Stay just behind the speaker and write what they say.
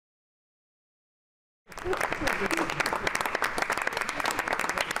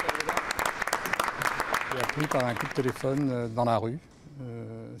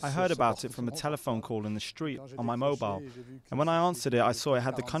I heard about it from a telephone call in the street on my mobile, and when I answered it, I saw it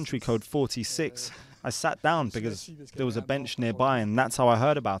had the country code 46. I sat down because there was a bench nearby, and that's how I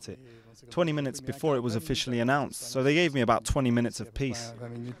heard about it. 20 minutes before it was officially announced, so they gave me about 20 minutes of peace.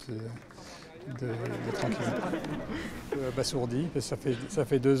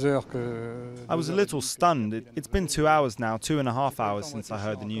 I was a little stunned. It's been 2 hours now, 2.5 hours since I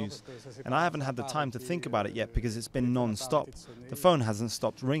heard the news, and I haven't had the time to think about it yet because it's been non-stop. The phone hasn't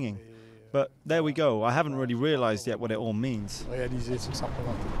stopped ringing. But there we go, I haven't really realized yet what it all means.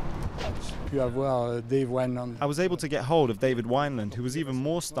 I was able to get hold of David Wineland, who was even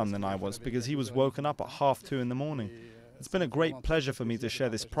more stunned than I was because he was woken up at 2:30 in the morning. It's been a great pleasure for me to share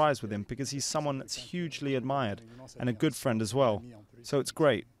this prize with him because he's someone that's hugely admired and a good friend as well. So it's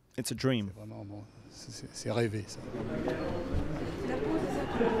great. It's a dream. C'est rêvé, ça.